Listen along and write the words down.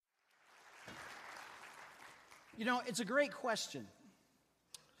You know, it's a great question.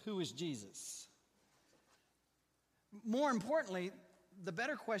 Who is Jesus? More importantly, the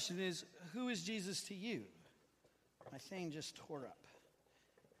better question is, who is Jesus to you? My thing just tore up.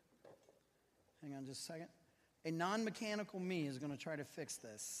 Hang on just a second. A non-mechanical me is going to try to fix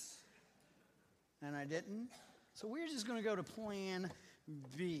this. And I didn't. So we're just going to go to plan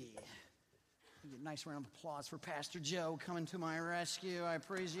B. Get a nice round of applause for Pastor Joe coming to my rescue. I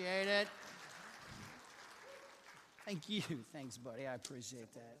appreciate it. Thank you. Thanks, buddy. I appreciate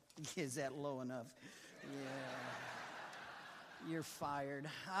that. Is that low enough? Yeah. You're fired.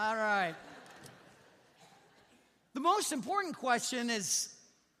 All right. The most important question is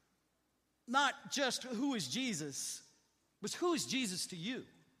not just who is Jesus, but who is Jesus to you?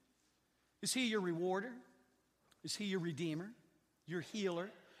 Is he your rewarder? Is he your redeemer, your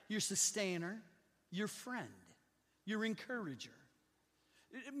healer, your sustainer, your friend, your encourager?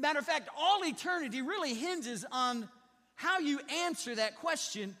 Matter of fact, all eternity really hinges on how you answer that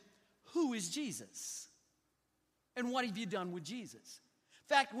question, who is Jesus? And what have you done with Jesus?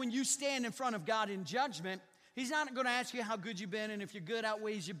 In fact, when you stand in front of God in judgment, he's not going to ask you how good you've been, and if your good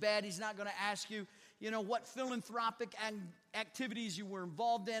outweighs your bad. He's not going to ask you, what philanthropic activities you were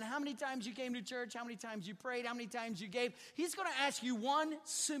involved in, how many times you came to church, how many times you prayed, how many times you gave. He's going to ask you one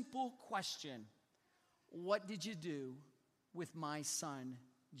simple question. What did you do with my son,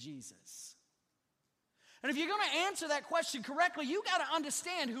 Jesus? And if you're going to answer that question correctly, you got to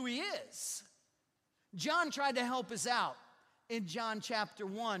understand who he is. John tried to help us out in John chapter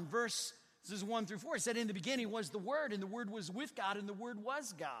 1, verses 1 through 4. He said, in the beginning was the Word, and the Word was with God, and the Word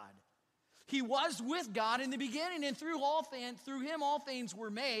was God. He was with God in the beginning, and through him all things were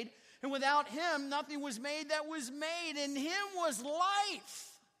made, and without him nothing was made that was made. In him was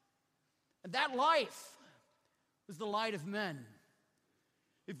life, and that life was the light of men.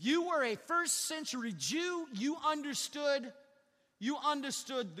 If you were a first century Jew, you understood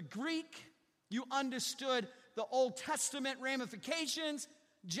the Greek, you understood the Old Testament ramifications.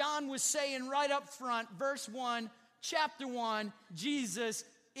 John was saying right up front, verse 1, chapter 1, Jesus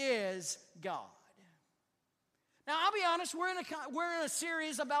is God. Now, I'll be honest, we're in a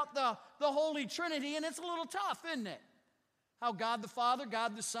series about the Holy Trinity, and it's a little tough, isn't it? How God the Father,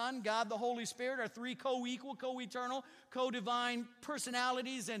 God the Son, God the Holy Spirit are three co-equal, co-eternal, co-divine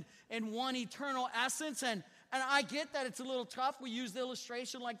personalities and one eternal essence. And I get that it's a little tough. We use the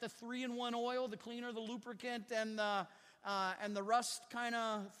illustration like the 3-in-1 oil, the cleaner, the lubricant, and the rust kind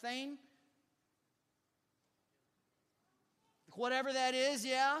of thing. Whatever that is,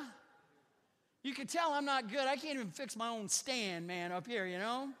 yeah. You can tell I'm not good. I can't even fix my own stand, man, up here,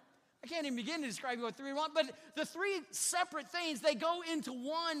 I can't even begin to describe what 3-in-1. But the three separate things, they go into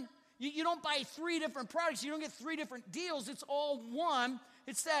one. You don't buy three different products. You don't get three different deals. It's all one.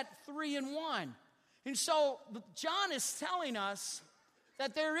 It's that 3-in-1. And so John is telling us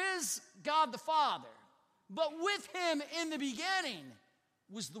that there is God the Father. But with him in the beginning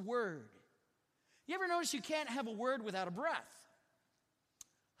was the Word. You ever notice you can't have a word without a breath?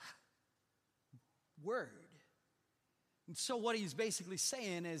 Word. And so what he's basically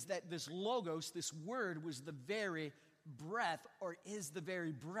saying is that this logos, this word, was the very breath, or is the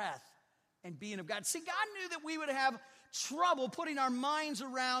very breath and being of God. See, God knew that we would have trouble putting our minds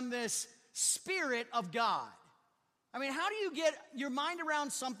around this Spirit of God. I mean, how do you get your mind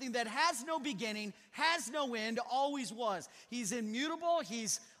around something that has no beginning, has no end, always was? He's immutable,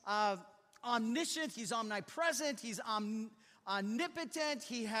 he's omniscient, he's omnipresent, he's omnipotent,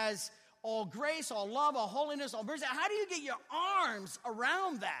 he has all grace, all love, all holiness, all mercy. How do you get your arms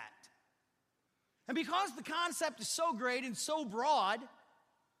around that? And because the concept is so great and so broad,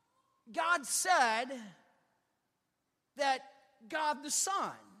 God said that God the Son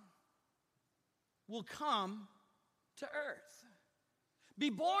will come to earth. Be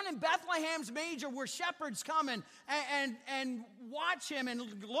born in Bethlehem's manger where shepherds come and watch him and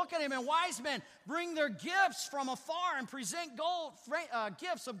look at him, and wise men bring their gifts from afar and present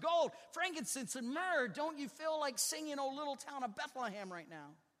gifts of gold, frankincense, and myrrh. Don't you feel like singing "O Little Town of Bethlehem" right now?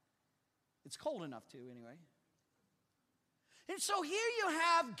 It's cold enough to, anyway. And so here you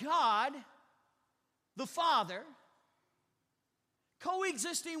have God, the Father,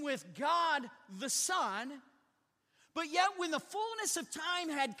 coexisting with God, the Son. But yet when the fullness of time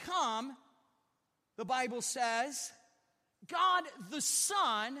had come, the Bible says, God the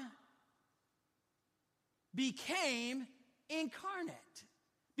Son became incarnate,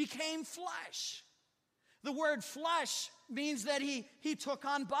 became flesh. The word flesh means that he took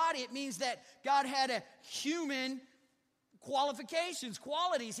on body. It means that God had a human qualifications,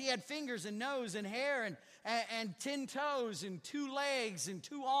 qualities. He had fingers and nose and hair and 10 toes and 2 legs and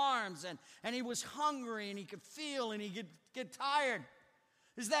 2 arms. And he was hungry and he could feel and he could get tired.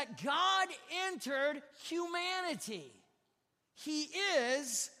 Is that God entered humanity. He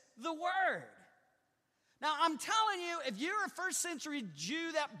is the Word. Now, I'm telling you, if you're a first century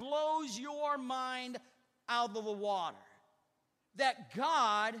Jew, that blows your mind out of the water. That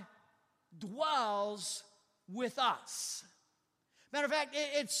God dwells with us. Matter of fact,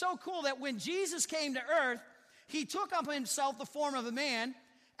 it's so cool that when Jesus came to earth, he took up himself the form of a man,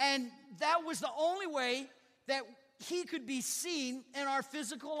 and that was the only way that he could be seen in our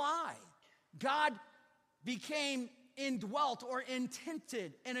physical eye. God became indwelt or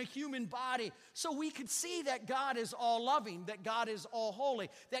intented in a human body so we could see that God is all loving, that God is all holy,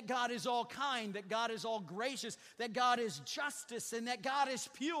 that God is all kind, that God is all gracious, that God is justice, and that God is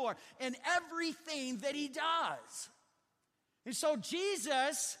pure in everything that he does. And so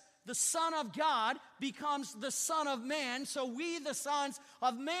Jesus, the Son of God, becomes the Son of Man, so we, the sons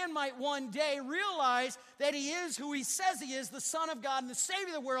of man, might one day realize that he is who he says he is, the Son of God and the Savior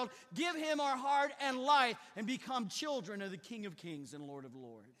of the world, give him our heart and life, and become children of the King of Kings and Lord of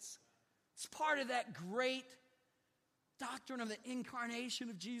Lords. It's part of that great doctrine of the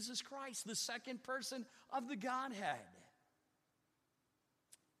incarnation of Jesus Christ, the second person of the Godhead.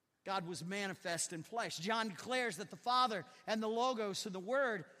 God was manifest in flesh. John declares that the Father and the Logos and the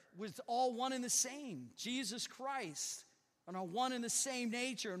Word was all one and the same. Jesus Christ and are one and the same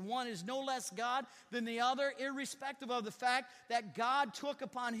nature, and one is no less God than the other, irrespective of the fact that God took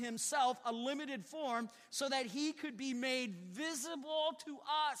upon himself a limited form so that he could be made visible to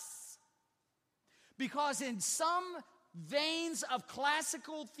us. Because in some veins of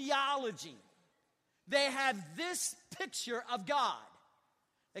classical theology, they have this picture of God.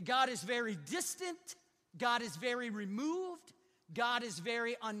 That God is very distant, God is very removed, God is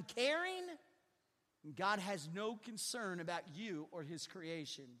very uncaring, and God has no concern about you or his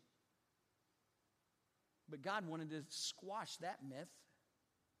creation. But God wanted to squash that myth,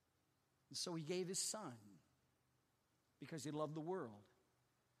 and so he gave his Son, because he loved the world,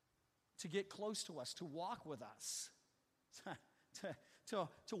 to get close to us, to walk with us,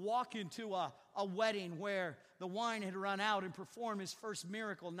 to walk into a wedding where the wine had run out and perform his first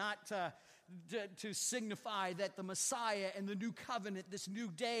miracle, not to signify that the Messiah and the new covenant, this new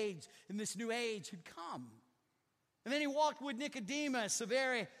day and this new age had come. And then he walked with Nicodemus, a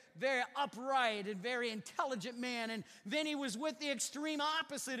very, very upright and very intelligent man. And then he was with the extreme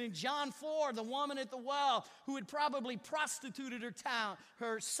opposite in John 4, the woman at the well who had probably prostituted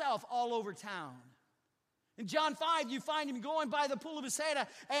herself all over town. In John 5, you find him going by the pool of Bethesda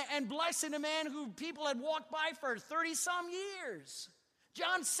and blessing a man who people had walked by for 30-some years.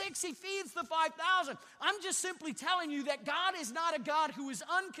 John 6, he feeds the 5,000. I'm just simply telling you that God is not a God who is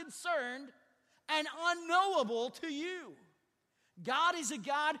unconcerned and unknowable to you. God is a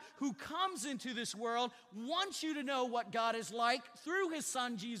God who comes into this world, wants you to know what God is like through his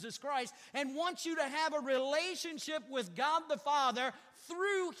Son, Jesus Christ, and wants you to have a relationship with God the Father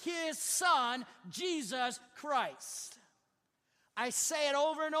through his Son, Jesus Christ. I say it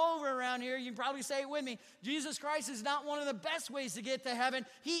over and over around here. You can probably say it with me. Jesus Christ is not one of the best ways to get to heaven.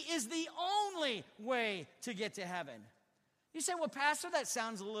 He is the only way to get to heaven. You say, well, Pastor, that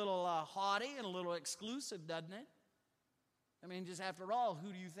sounds a little haughty and a little exclusive, doesn't it? I mean, just after all,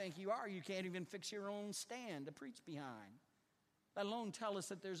 who do you think you are? You can't even fix your own stand to preach behind, let alone tell us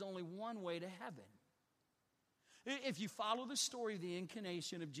that there's only one way to heaven. If you follow the story of the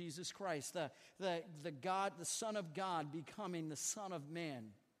incarnation of Jesus Christ, the God, the Son of God becoming the Son of Man,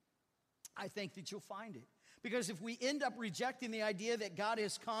 I think that you'll find it. Because if we end up rejecting the idea that God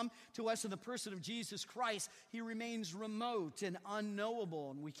has come to us in the person of Jesus Christ, he remains remote and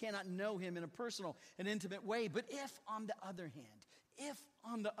unknowable, and we cannot know him in a personal and intimate way. But if, on the other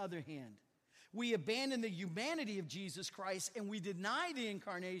hand, we abandon the humanity of Jesus Christ and we deny the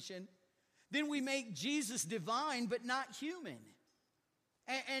incarnation, then we make Jesus divine but not human.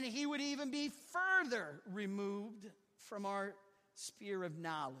 And he would even be further removed from our sphere of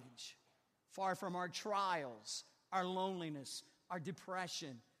knowledge, far from our trials, our loneliness, our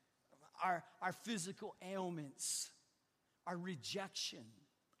depression, our physical ailments, our rejection,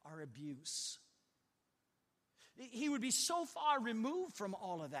 our abuse. He would be so far removed from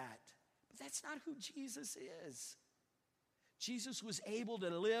all of that. But that's not who Jesus is. Jesus was able to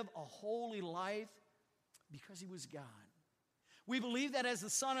live a holy life because he was God. We believe that as the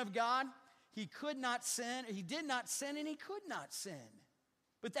Son of God, he could not sin, he did not sin, and he could not sin.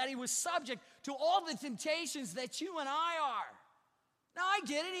 But that he was subject to all the temptations that you and I are. Now, I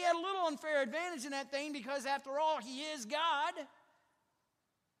get it. He had a little unfair advantage in that thing because, after all, he is God.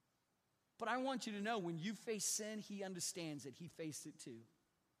 But I want you to know, when you face sin, he understands it. He faced it too.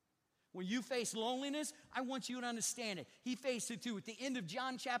 When you face loneliness, I want you to understand it. He faced it too. At the end of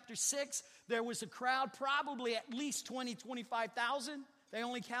John chapter 6, there was a crowd, probably at least 25,000. They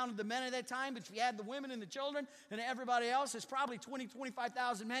only counted the men at that time, but if you add the women and the children and everybody else, it's probably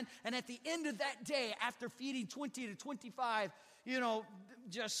 25,000 men. And at the end of that day, after feeding 20 to 25,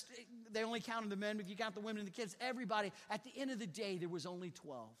 they only counted the men, but if you count the women and the kids, everybody, at the end of the day, there was only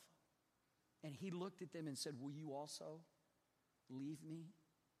 12. And he looked at them and said, will you also leave me?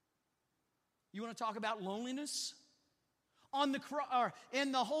 You want to talk about loneliness?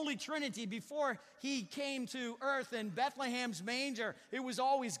 In the Holy Trinity, before he came to earth in Bethlehem's manger, it was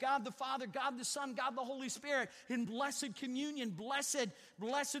always God the Father, God the Son, God the Holy Spirit, in blessed communion,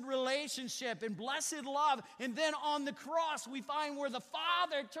 blessed relationship, and blessed love. And then on the cross, we find where the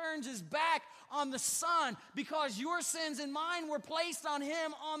Father turns his back on the Son, because your sins and mine were placed on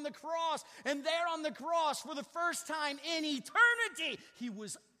him on the cross. And there on the cross, for the first time in eternity, he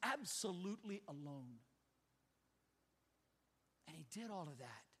was absolutely alone. And he did all of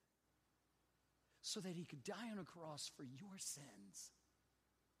that so that he could die on a cross for your sins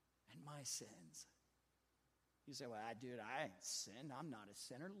and my sins. You say, well, dude, I ain't sinned. I'm not a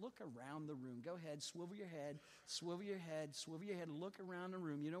sinner. Look around the room. Go ahead, swivel your head, swivel your head, swivel your head. Look around the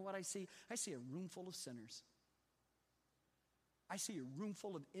room. You know what I see? I see a room full of sinners. I see a room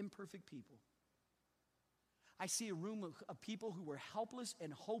full of imperfect people. I see a room of people who were helpless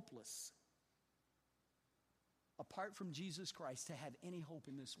and hopeless apart from Jesus Christ to have any hope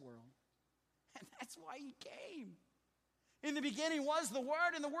in this world. And that's why he came. In the beginning was the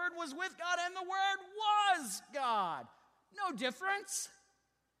Word, and the Word was with God, and the Word was God. No difference.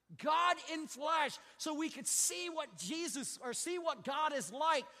 God in flesh, so we could see what God is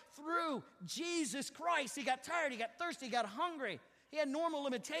like through Jesus Christ. He got tired, he got thirsty, he got hungry. He had normal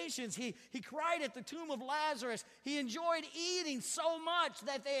limitations. He cried at the tomb of Lazarus. He enjoyed eating so much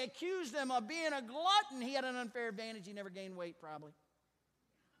that they accused him of being a glutton. He had an unfair advantage. He never gained weight, probably.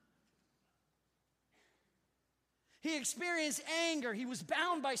 He experienced anger. He was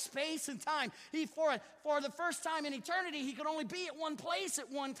bound by space and time. For the first time in eternity, he could only be at one place at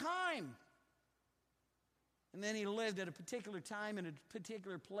one time. And then he lived at a particular time in a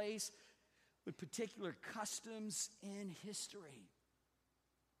particular place with particular customs in history.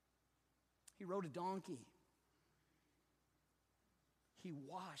 He rode a donkey. He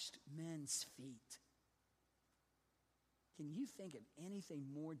washed men's feet. Can you think of anything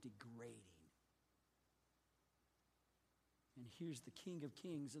more degrading? And here's the King of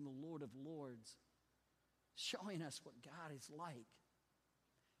Kings and the Lord of Lords showing us what God is like,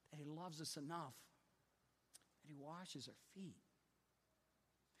 that he loves us enough, that he washes our feet.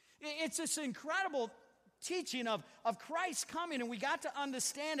 It's this incredible teaching of Christ coming, and we got to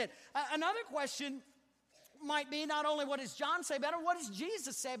understand it. Another question might be not only what does John say about it, what does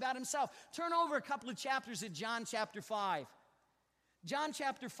Jesus say about himself? Turn over a couple of chapters in John chapter 5. John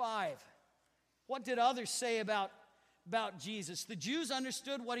chapter 5. What did others say about Jesus? The Jews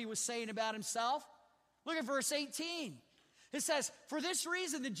understood what he was saying about himself. Look at verse 18. It says, for this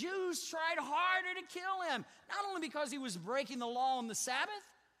reason the Jews tried harder to kill him, not only because he was breaking the law on the Sabbath,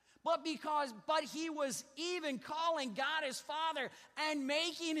 but he was even calling God his Father and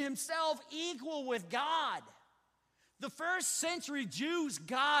making himself equal with God. The first century Jews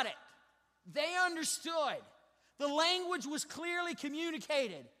got it. They understood. The language was clearly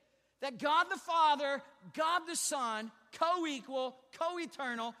communicated that God the Father, God the Son, co-equal,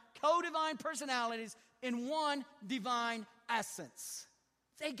 co-eternal, co-divine personalities in one divine essence.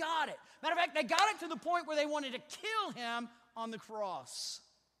 They got it. Matter of fact, they got it to the point where they wanted to kill him on the cross.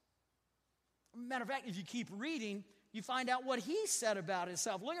 Matter of fact, if you keep reading, you find out what he said about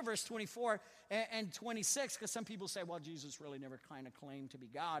himself. Look at verse 24 and 26, because some people say, well, Jesus really never kind of claimed to be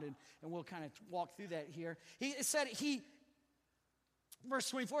God, and we'll kind of walk through that here. Verse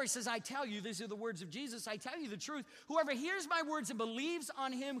 24, he says, I tell you, these are the words of Jesus, I tell you the truth, whoever hears my words and believes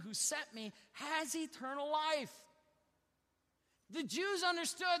on him who sent me has eternal life. The Jews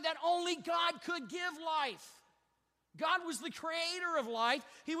understood that only God could give life. God was the creator of life.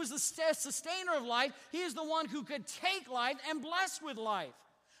 He was the sustainer of life. He is the one who could take life and bless with life.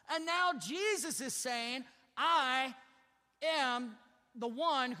 And now Jesus is saying, I am the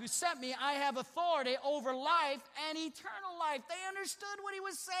one who sent me. I have authority over life and eternal life. They understood what he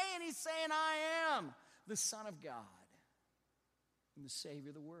was saying. He's saying, I am the Son of God and the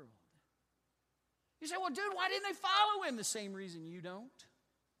Savior of the world. You say, well, dude, why didn't they follow him? The same reason you don't.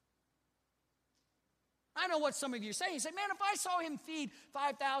 I know what some of you are saying. You say, man, if I saw him feed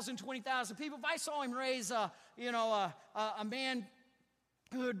 5,000, 20,000 people, if I saw him raise a man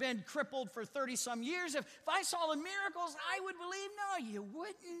who had been crippled for 30-some years, if I saw the miracles, I would believe. No, you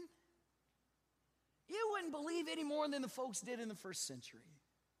wouldn't. You wouldn't believe any more than the folks did in the first century.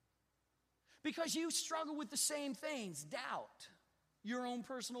 Because you struggle with the same things: doubt, your own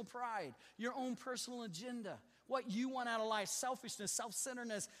personal pride, your own personal agenda, what you want out of life, selfishness,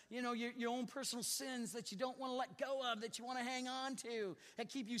 self-centeredness, your own personal sins that you don't want to let go of, that you want to hang on to, that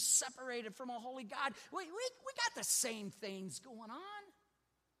keep you separated from a holy God. We got the same things going on.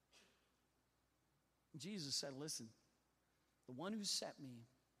 Jesus said, listen, the one who sent me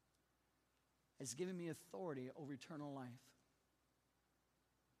has given me authority over eternal life.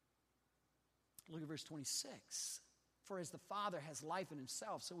 Look at verse 26. For as the Father has life in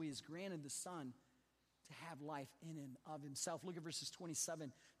himself, so he has granted the Son to have life in and of himself. Look at verses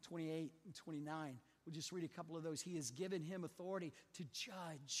 27, 28, and 29. We'll just read a couple of those. He has given him authority to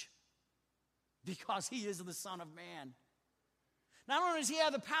judge because he is the Son of Man. Not only does he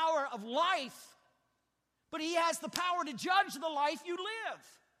have the power of life, but he has the power to judge the life you live.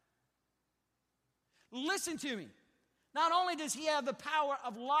 Listen to me. Not only does he have the power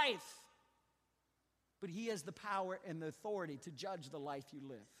of life, but he has the power and the authority to judge the life you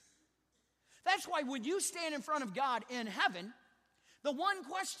live. That's why when you stand in front of God in heaven, the one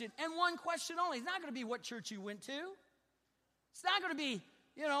question and one question only is not going to be what church you went to. It's not going to be,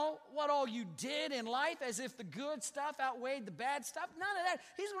 what all you did in life, as if the good stuff outweighed the bad stuff. None of that.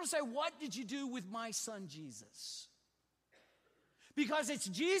 He's going to say, what did you do with my son Jesus? Because it's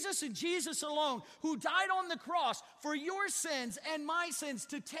Jesus and Jesus alone who died on the cross for your sins and my sins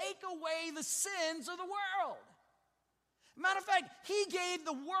to take away the sins of the world. Matter of fact, he gave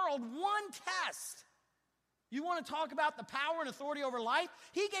the world one test. You want to talk about the power and authority over life?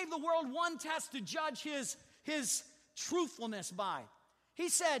 He gave the world one test to judge his truthfulness by. He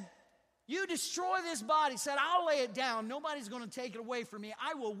said, you destroy this body. He said, I'll lay it down. Nobody's going to take it away from me.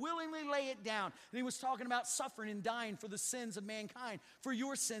 I will willingly lay it down. And he was talking about suffering and dying for the sins of mankind, for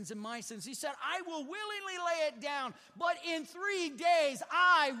your sins and my sins. He said, I will willingly lay it down, but in 3 days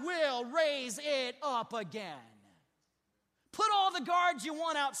I will raise it up again. Put all the guards you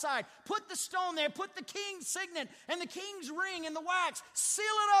want outside. Put the stone there. Put the king's signet and the king's ring and the wax. Seal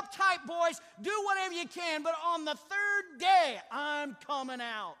it up tight, boys. Do whatever you can. But on the 3rd day, I'm coming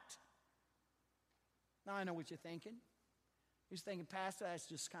out. Now, I know what you're thinking. You're thinking, Pastor, that's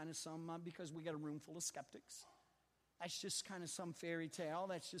just kind of because we got a room full of skeptics. That's just kind of some fairy tale.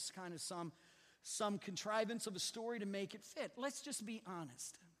 That's just kind of some contrivance of a story to make it fit. Let's just be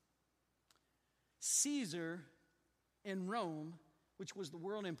honest. Caesar in Rome, which was the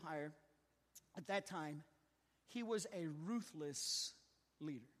world empire at that time, he was a ruthless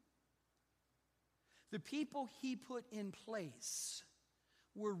leader. The people he put in place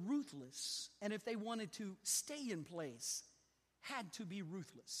were ruthless, and if they wanted to stay in place, had to be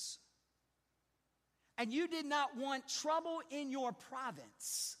ruthless. And you did not want trouble in your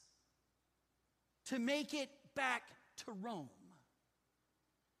province to make it back to Rome.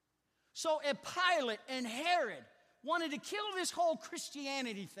 So Pilate and Herod wanted to kill this whole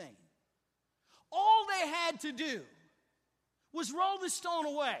Christianity thing. All they had to do was roll the stone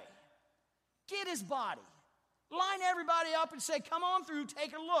away, get his body, line everybody up and say, come on through,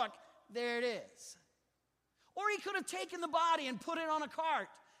 take a look. There it is. Or he could have taken the body and put it on a cart,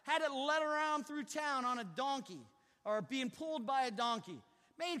 had it led around through town on a donkey or being pulled by a donkey,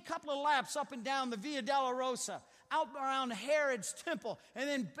 made a couple of laps up and down the Via Dolorosa, out around Herod's temple, and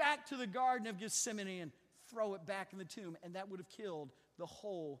then back to the Garden of Gethsemane and throw it back in the tomb. And that would have killed the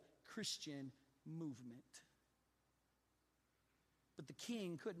whole Christian movement. But the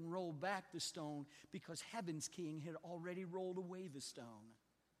king couldn't roll back the stone because heaven's king had already rolled away the stone.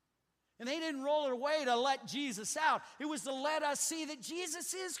 And they didn't roll it away to let Jesus out. It was to let us see that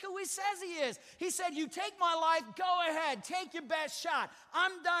Jesus is who he says he is. He said, you take my life, go ahead, take your best shot.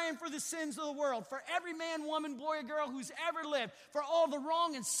 I'm dying for the sins of the world, for every man, woman, boy, or girl who's ever lived, for all the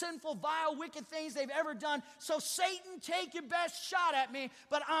wrong and sinful, vile, wicked things they've ever done. So Satan, take your best shot at me.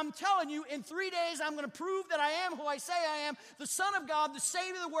 But I'm telling you, in 3 days, I'm going to prove that I am who I say I am, the Son of God, the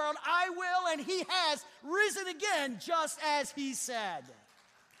Savior of the world. I will, and he has risen again, just as he said.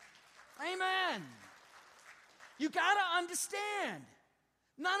 Amen. You got to understand,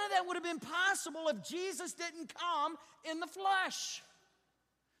 none of that would have been possible if Jesus didn't come in the flesh.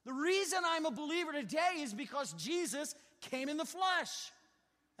 The reason I'm a believer today is because Jesus came in the flesh.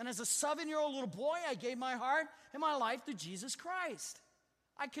 And as a 7-year-old little boy, I gave my heart and my life to Jesus Christ.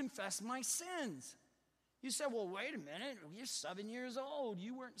 I confessed my sins. You said, well, wait a minute. You're 7 years old.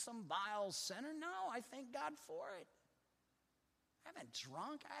 You weren't some vile sinner. No, I thank God for it. I haven't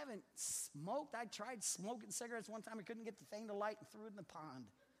drunk. I haven't smoked. I tried smoking cigarettes one time. I couldn't get the thing to light and threw it in the pond.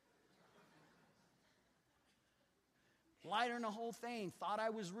 Lighter and the whole thing. Thought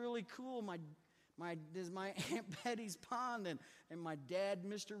I was really cool. This is my Aunt Betty's pond, and my dad,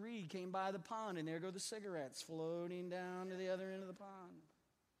 Mr. Reed, came by the pond, and there go the cigarettes floating down to the other end of the pond.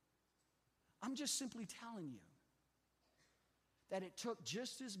 I'm just simply telling you that it took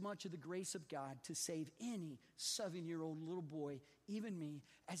just as much of the grace of God to save any 7-year-old little boy, even me,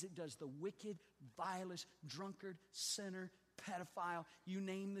 as it does the wicked, vilest, drunkard, sinner, pedophile, you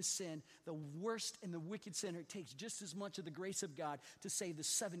name the sin, the worst and the wicked sinner. It takes just as much of the grace of God to save the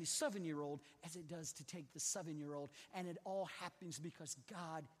 77-year-old as it does to take the 7-year-old. And it all happens because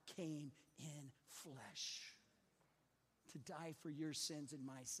God came in flesh to die for your sins and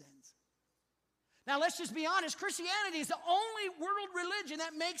my sins. Now, let's just be honest. Christianity is the only world religion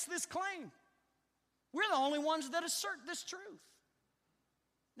that makes this claim. We're the only ones that assert this truth.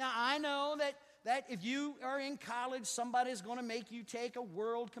 Now, I know that if you are in college, somebody's going to make you take a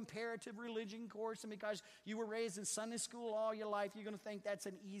world comparative religion course, and because you were raised in Sunday school all your life, you're going to think that's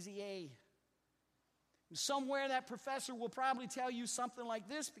an easy A. Somewhere that professor will probably tell you something like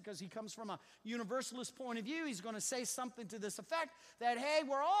this, because he comes from a universalist point of view. He's going to say something to this effect that, hey,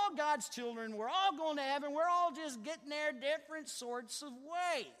 we're all God's children. We're all going to heaven. We're all just getting there different sorts of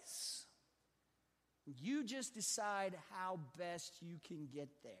ways. You just decide how best you can get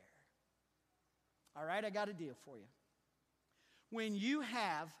there. All right, I got a deal for you. When you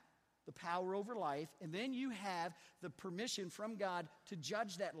have the power over life, and then you have the permission from God to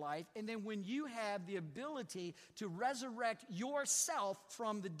judge that life, and then when you have the ability to resurrect yourself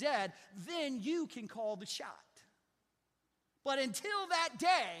from the dead, then you can call the shot. But until that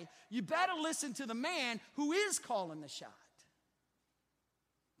day, you better listen to the man who is calling the shot.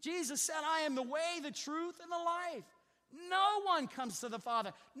 Jesus said, I am the way, the truth, and the life. No one comes to the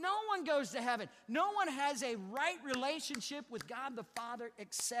Father. No one goes to heaven. No one has a right relationship with God the Father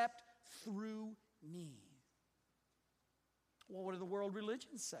except through me. Well, what do the world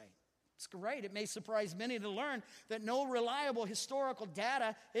religions say? It's great. It may surprise many to learn that no reliable historical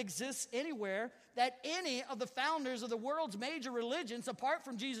data exists anywhere that any of the founders of the world's major religions, apart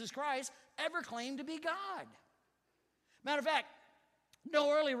from Jesus Christ, ever claimed to be God. Matter of fact,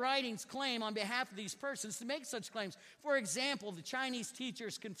 no early writings claim on behalf of these persons to make such claims. For example, the Chinese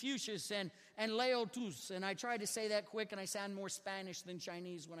teachers Confucius and Lao Tzu, and I try to say that quick, and I sound more Spanish than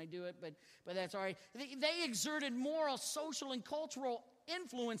Chinese when I do it, but that's all right. They exerted moral, social, and cultural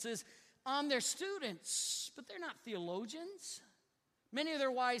influences on their students, but they're not theologians. Many of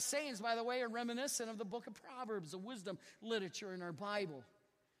their wise sayings, by the way, are reminiscent of the book of Proverbs, the wisdom literature in our Bible.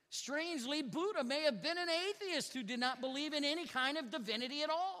 Strangely, Buddha may have been an atheist who did not believe in any kind of divinity at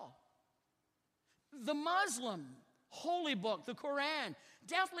all. The Muslim holy book, the Quran,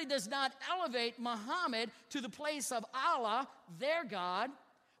 definitely does not elevate Muhammad to the place of Allah, their God.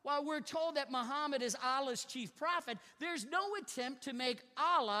 While we're told that Muhammad is Allah's chief prophet, there's no attempt to make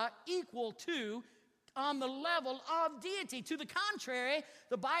Allah equal to on the level of deity. To the contrary,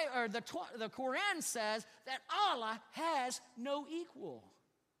 the Quran says that Allah has no equal.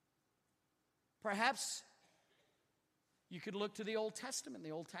 Perhaps you could look to the Old Testament.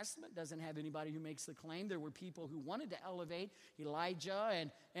 The Old Testament doesn't have anybody who makes the claim. There were people who wanted to elevate Elijah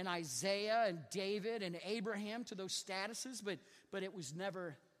and Isaiah and David and Abraham to those statuses, but it was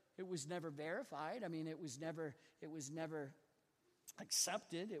never verified. I mean, it was never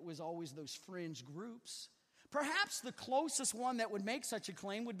accepted. It was always those fringe groups. Perhaps the closest one that would make such a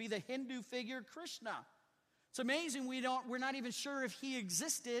claim would be the Hindu figure Krishna. It's amazing we're not even sure if he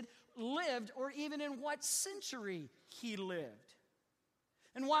existed, lived, or even in what century he lived.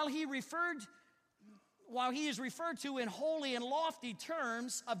 And while he is referred to in holy and lofty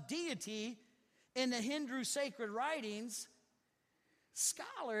terms of deity in the Hindu sacred writings,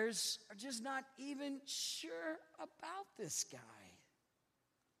 scholars are just not even sure about this guy.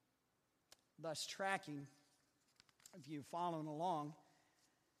 Thus tracking, if you're following along,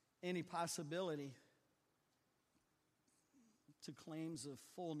 any possibility to claims of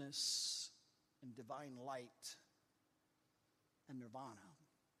fullness and divine light and nirvana.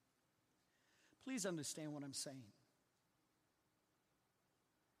 Please understand what I'm saying.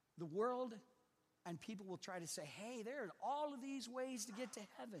 The world and people will try to say, hey, there are all of these ways to get to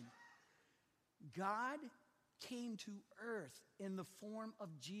heaven. God came to earth in the form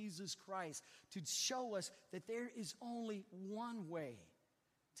of Jesus Christ to show us that there is only one way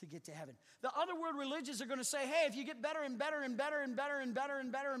to get to heaven. The other world religions are going to say, hey, if you get better and better and better and better and better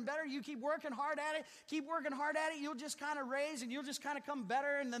and better and better, you keep working hard at it, you'll just kind of raise and you'll just kind of come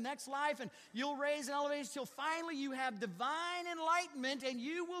better in the next life, and you'll raise and elevate until finally you have divine enlightenment and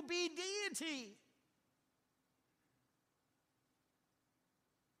you will be deity.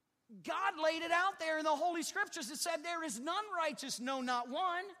 God laid it out there in the Holy Scriptures. It said, there is none righteous, no, not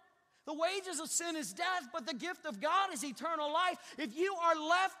one. The wages of sin is death, but the gift of God is eternal life. If you are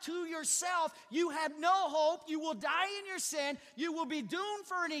left to yourself, you have no hope. You will die in your sin. You will be doomed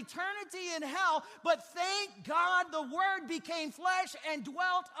for an eternity in hell. But thank God the Word became flesh and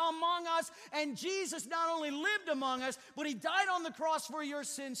dwelt among us. And Jesus not only lived among us, but He died on the cross for your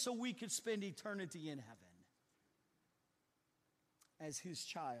sins so we could spend eternity in heaven as His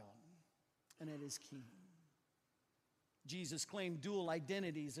child and as His King. Jesus claimed dual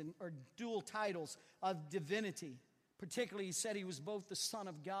identities or dual titles of divinity. Particularly, He said He was both the Son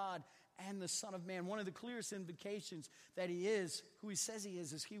of God and the Son of Man. One of the clearest indications that He is who He says He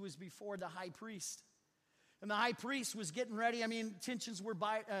is He was before the high priest. And the high priest was getting ready. Tensions were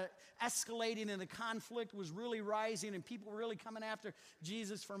escalating and the conflict was really rising and people were really coming after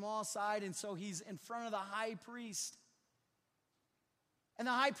Jesus from all sides. And so He's in front of the high priest. And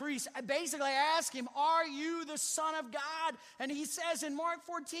the high priest basically asked Him, are you the Son of God? And He says in Mark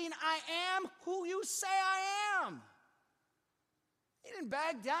 14, I am who you say I am. He didn't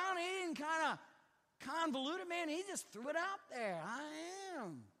back down. He didn't kind of convolute it, man. He just threw it out there. I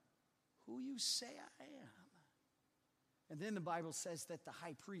am who you say I am. And then the Bible says that the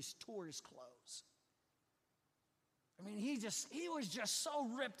high priest tore his clothes. He was just so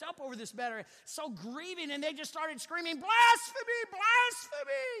ripped up over this matter, so grieving, and they just started screaming, blasphemy,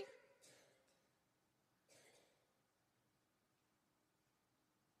 blasphemy.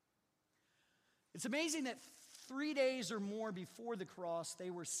 It's amazing that 3 days or more before the cross,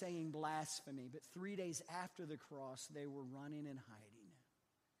 they were saying blasphemy, but 3 days after the cross, they were running and hiding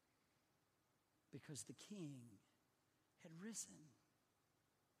because the King had risen.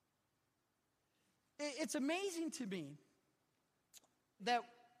 It's amazing to me that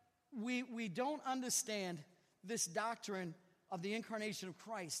we don't understand this doctrine of the incarnation of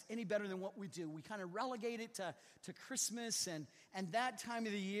Christ any better than what we do. We kind of relegate it to Christmas and that time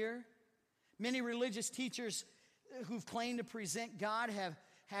of the year. Many religious teachers who've claimed to present God have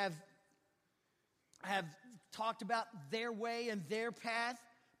talked about their way and their path.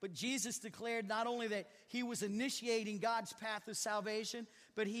 But Jesus declared not only that He was initiating God's path of salvation,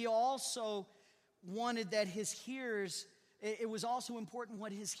 but He also wanted that His hearers, it was also important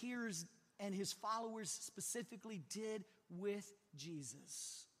what His hearers and His followers specifically did with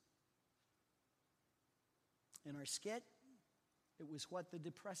Jesus. In our skit, it was what the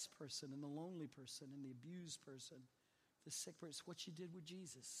depressed person and the lonely person and the abused person, the sick person, it's what you did with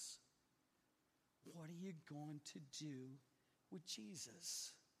Jesus. What are you going to do with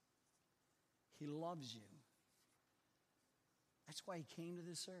Jesus? He loves you. That's why He came to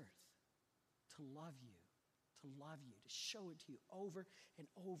this earth. To love you, to show it to you over and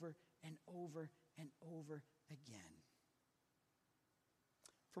over and over and over again.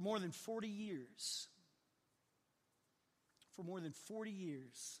 For more than 40 years,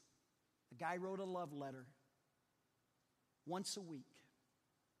 a guy wrote a love letter once a week,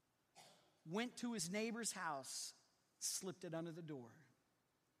 went to his neighbor's house, slipped it under the door.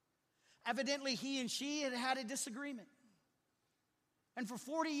 Evidently, he and she had had a disagreement. And for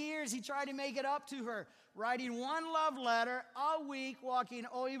 40 years, he tried to make it up to her, writing one love letter a week,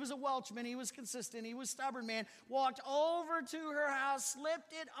 he was a Welchman, he was consistent, he was stubborn, man, walked over to her house,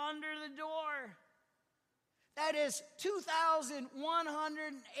 slipped it under the door. That is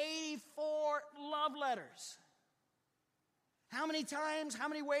 2,184 love letters. How many times, how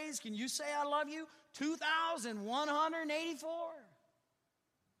many ways can you say I love you? 2,184.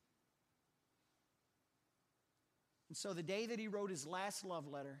 And so the day that he wrote his last love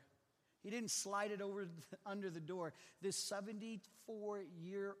letter, he didn't slide it under the door. This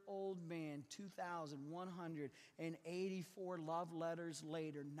 74-year-old man, 2,184 love letters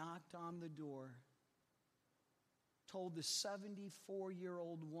later, knocked on the door, told the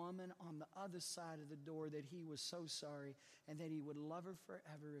 74-year-old woman on the other side of the door that he was so sorry and that he would love her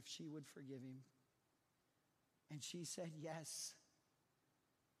forever if she would forgive him. And she said yes.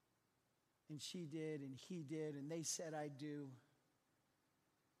 And she did, and he did, and they said, I do.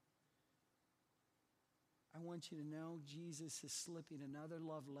 I want you to know Jesus is slipping another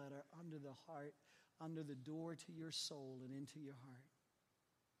love letter under the heart, under the door to your soul and into your heart.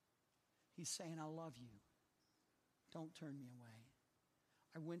 He's saying, I love you. Don't turn me away.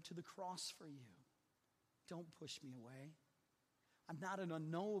 I went to the cross for you. Don't push me away. I'm not an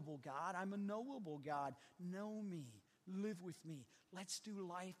unknowable God. I'm a knowable God. Know me. Live with me. Let's do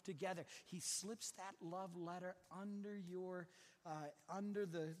life together. He slips that love letter under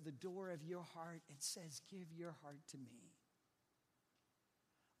the door of your heart and says, give your heart to me.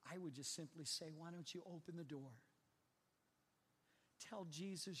 I would just simply say, why don't you open the door? Tell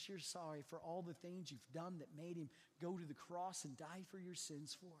Jesus you're sorry for all the things you've done that made him go to the cross and die for your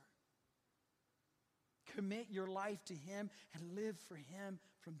sins for. Commit your life to him and live for him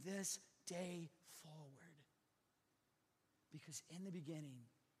from this day forward. Because in the beginning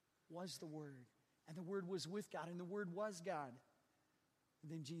was the Word, and the Word was with God, and the Word was God.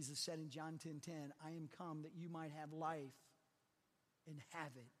 And then Jesus said in John 10:10, I am come that you might have life and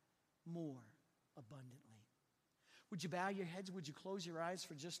have it more abundantly. Would you bow your heads? Would you close your eyes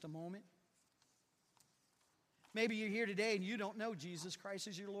for just a moment? Maybe you're here today and you don't know Jesus Christ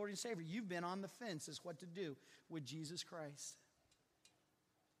as your Lord and Savior. You've been on the fence as what to do with Jesus Christ.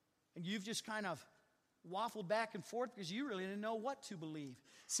 And you've just kind of waffled back and forth because you really didn't know what to believe.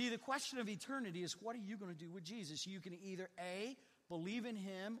 See, the question of eternity is, what are you going to do with Jesus? You can either A, believe in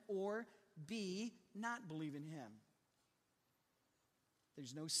him, or B, not believe in him.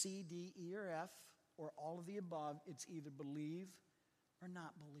 There's no C, D, E, or F, or all of the above. It's either believe or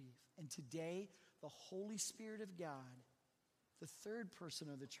not believe. And today, the Holy Spirit of God, the third person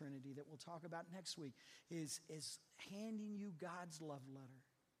of the Trinity that we'll talk about next week, is handing you God's love letter.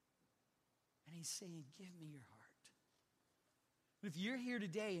 And he's saying, give me your heart. If you're here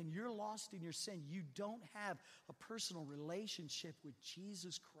today and you're lost in your sin, you don't have a personal relationship with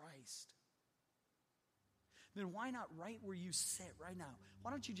Jesus Christ, then why not right where you sit right now?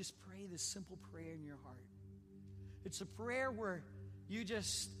 Why don't you just pray this simple prayer in your heart? It's a prayer where you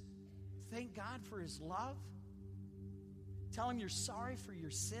just thank God for his love. Tell him you're sorry for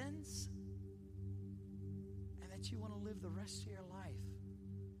your sins. And that you want to live the rest of your life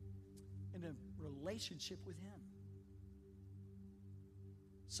in a relationship with him.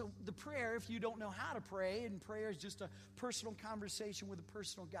 So the prayer, if you don't know how to pray, and prayer is just a personal conversation with a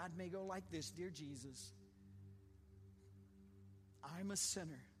personal God, may go like this. Dear Jesus, I'm a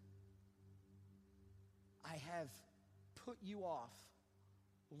sinner. I have put you off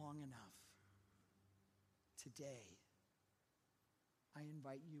long enough. Today, I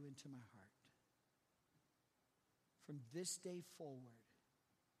invite you into my heart. From this day forward,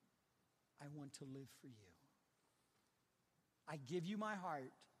 I want to live for you. I give you my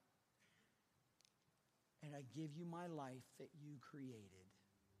heart, and I give you my life that you created.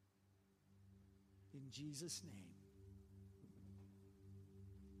 In Jesus' name.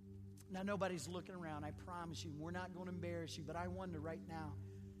 Now, nobody's looking around, I promise you. We're not going to embarrass you, but I wonder right now,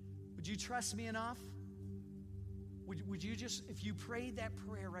 would you trust me enough? Would you just, if you prayed that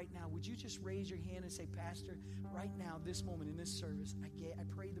prayer right now, would you just raise your hand and say, Pastor, right now, this moment in this service, I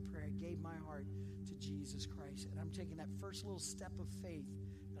prayed the prayer. I gave my heart to Jesus Christ. And I'm taking that first little step of faith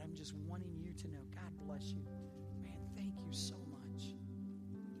that I'm just wanting you to know. God bless you. Man, thank you so much.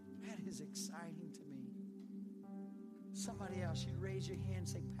 That is exciting to me. Somebody else, you'd raise your hand and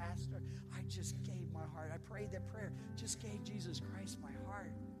say, Pastor, I just gave my heart. I prayed that prayer. Just gave Jesus Christ my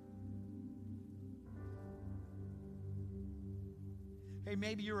heart. Hey,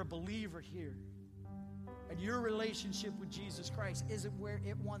 maybe you're a believer here, and your relationship with Jesus Christ isn't where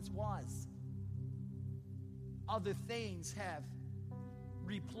it once was. Other things have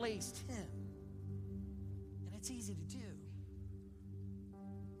replaced him, and it's easy to do.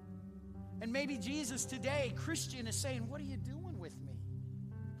 And maybe Jesus today, Christian, is saying, what are you doing with me?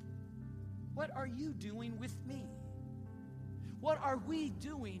 What are you doing with me? What are we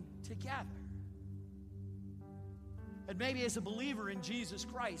doing together? And maybe as a believer in Jesus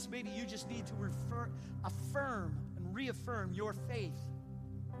Christ, maybe you just need to affirm and reaffirm your faith,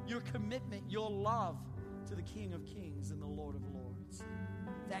 your commitment, your love to the King of Kings and the Lord of Lords.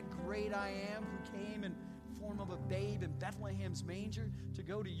 That great I am who came in form of a babe in Bethlehem's manger to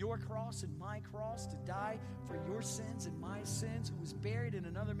go to your cross and my cross, to die for your sins and my sins, who was buried in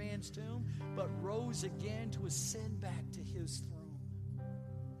another man's tomb, but rose again to ascend back to his throne.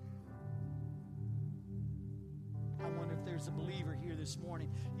 I wonder if there's a believer here this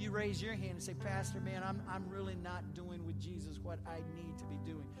morning. You raise your hand and say, Pastor, man, I'm really not doing with Jesus what I need to be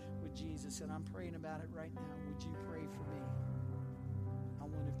doing with Jesus, and I'm praying about it right now. Would you pray for me? I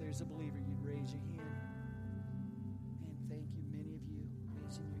wonder if there's a believer. You'd raise your hand. And thank you, many of you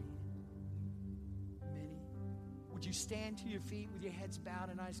raising your hand. Many. Would you stand to your feet with your heads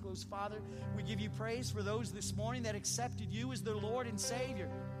bowed and eyes closed? Father, we give you praise for those this morning that accepted you as their Lord and Savior.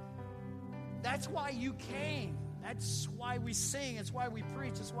 That's why you came. That's why we sing. It's why we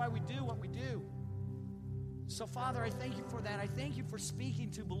preach. It's why we do what we do. So, Father, I thank you for that. I thank you for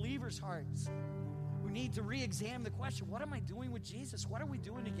speaking to believers' hearts who need to re-examine the question, what am I doing with Jesus? What are we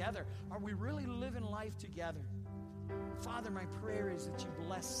doing together? Are we really living life together? Father, my prayer is that you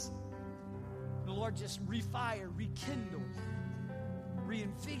bless the Lord, just refire, rekindle,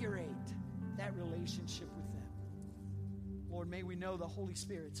 reinvigorate that relationship with them. Lord, may we know the Holy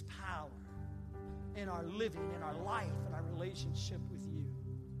Spirit's power in our living, in our life, in our relationship with you.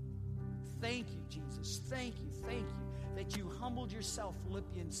 Thank you, Jesus. Thank you that you humbled yourself,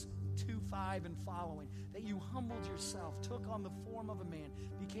 Philippians 2:5 and following, that you humbled yourself, took on the form of a man,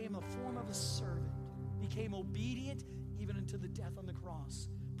 became a form of a servant, became obedient even unto the death on the cross,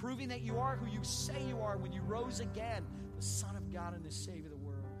 proving that you are who you say you are when you rose again, the Son of God and the Savior of the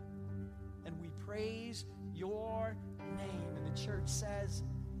world. And we praise your name. And the church says,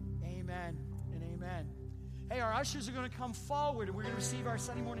 amen and amen. Hey, our ushers are going to come forward, and we're going to receive our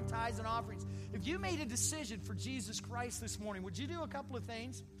Sunday morning tithes and offerings. If you made a decision for Jesus Christ this morning, would you do a couple of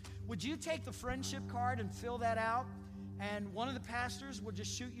things? Would you take the friendship card and fill that out? And one of the pastors will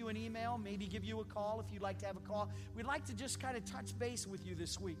just shoot you an email, maybe give you a call if you'd like to have a call. We'd like to just kind of touch base with you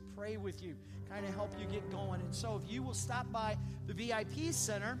this week, pray with you, kind of help you get going. And so if you will stop by the VIP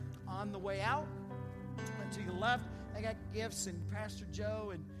Center on the way out, to your left, they got gifts, and Pastor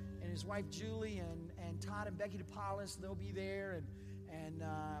Joe and his wife Julie and Todd and Becky DePaulis, they'll be there. And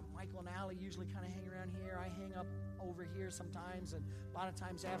Michael and Allie usually kind of hang around here. I hang up over here sometimes, and a lot of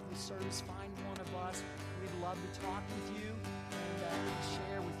times after the service, find one of us. We'd love to talk with you and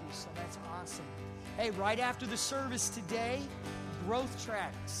share with you, so that's awesome. Hey, right after the service today, growth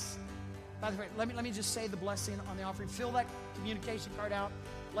tracks. By the way, let me just say the blessing on the offering. Fill that communication card out.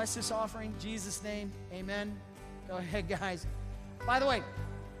 Bless this offering, in Jesus' name, amen. Go ahead, guys. By the way,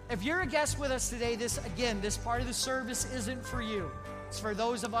 if you're a guest with us today, this part of the service isn't for you. It's for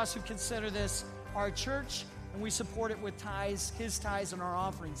those of us who consider this our church, and we support it with tithes, his tithes, and our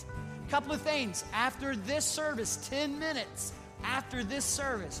offerings. A couple of things. After this service, 10 minutes after this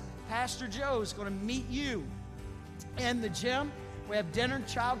service, Pastor Joe is going to meet you in the gym. We have dinner,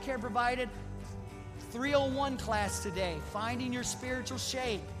 childcare provided. 301 class today, Finding Your Spiritual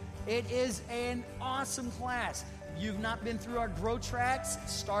Shape. It is an awesome class. If you've not been through our growth tracks,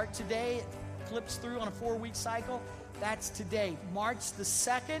 start today. It flips through on a 4-week cycle. That's today. March the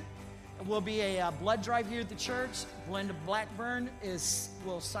 2nd, it will be a blood drive here at the church. Glenda Blackburn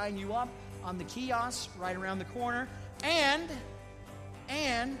will sign you up on the kiosk right around the corner. And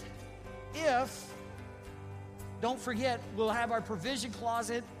if, don't forget, we'll have our provision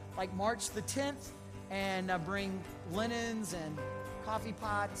closet like March the 10th, and bring linens and coffee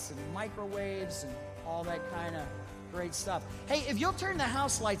pots and microwaves and all that kind of great stuff. Hey, if you'll turn the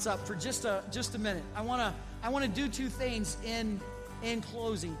house lights up for just a minute, I want to do two things in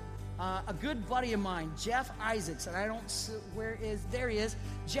closing. A good buddy of mine, Jeff Isaacs, and there he is.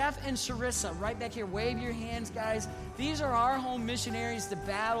 Jeff and Charissa, right back here. Wave your hands, guys. These are our home missionaries to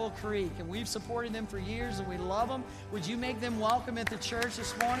Battle Creek, and we've supported them for years, and we love them. Would you make them welcome at the church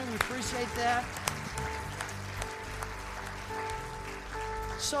this morning? We appreciate that.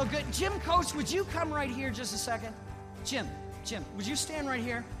 So good. Jim Coates, would you come right here just a second? Jim, would you stand right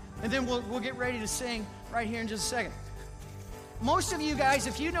here? And then we'll get ready to sing right here in just a second. Most of you guys,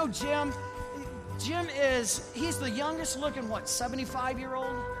 if you know Jim he's the youngest looking,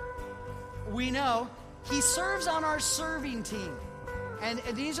 75-year-old? We know. He serves on our serving team. And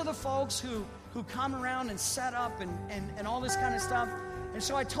these are the folks who come around and set up and all this kind of stuff. And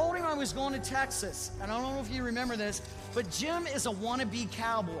so I told him I was going to Texas. And I don't know if you remember this, but Jim is a wannabe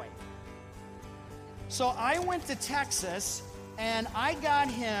cowboy. So I went to Texas, and I got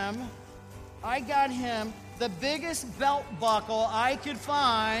him the biggest belt buckle I could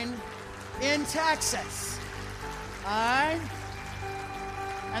find in Texas. All right?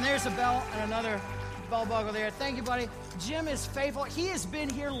 And there's a belt and another belt buckle there. Thank you, buddy. Jim is faithful. He has been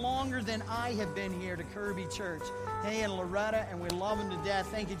here longer than I have been here to Kirby Church. He and Loretta, and we love him to death.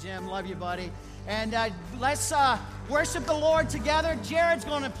 Thank you, Jim. Love you, buddy. And let's worship the Lord together. Jared's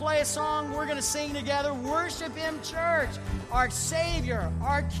going to play a song. We're going to sing together. Worship Him, church. Our Savior,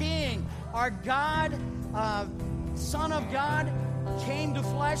 our King, our God, Son of God, came to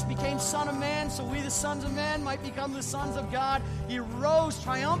flesh, became Son of Man, so we, the sons of men, might become the sons of God. He rose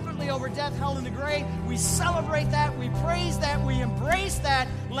triumphantly over death, hell, and the grave. We celebrate that. We praise that. We embrace that.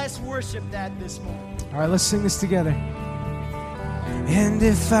 Let's worship that this morning. All right, let's sing this together. And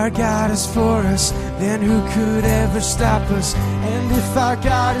if our God is for us, then who could ever stop us? And if our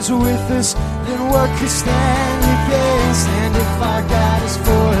God is with us, then what could stand against? And if our God is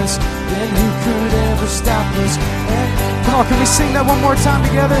for us, then who could ever stop us? And come on, can we sing that one more time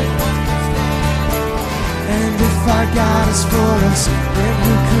together? And if our God is for us, then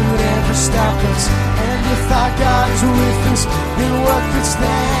who could ever stop us? And if our God is with us, then what could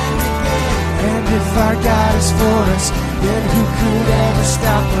stand against? And if our God is for us, then who could ever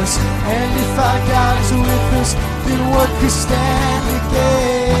stop us? And if our God is with us, then what could stand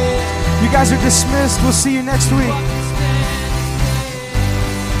against? You guys are dismissed. We'll see you next week.